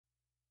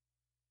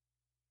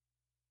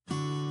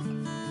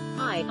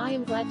Hi, I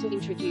am glad to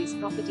introduce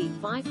property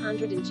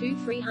 502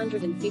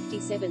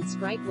 357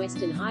 Great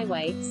Western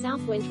Highway,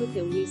 South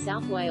Wentworthville, New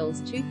South Wales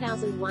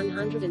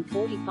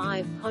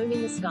 2145, home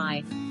in the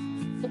sky.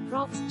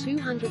 APPROX,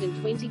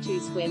 222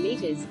 square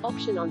meters,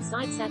 auction on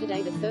site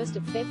Saturday the 1st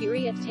of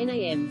February at 10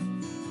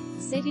 a.m.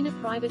 Set in a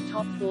private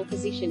top-floor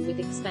position with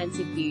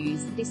expansive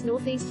views, this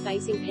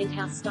northeast-facing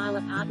penthouse-style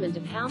apartment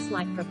of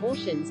house-like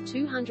proportions,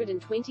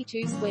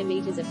 222 square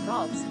meters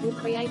APPROX, will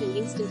create an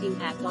instant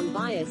impact on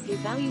buyers who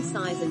value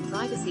size and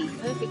privacy,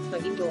 perfect for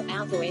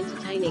indoor-outdoor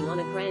entertaining on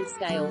a grand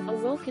scale. A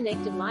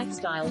well-connected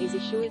lifestyle is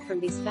assured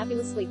from this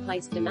fabulously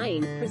placed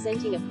domain,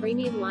 presenting a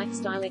premium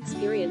lifestyle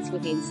experience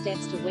within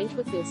steps to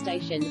Wentworthville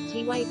Station,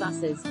 T-Way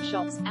buses,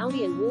 shops,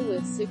 Aldi and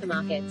Woolworths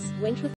supermarkets. Wentworth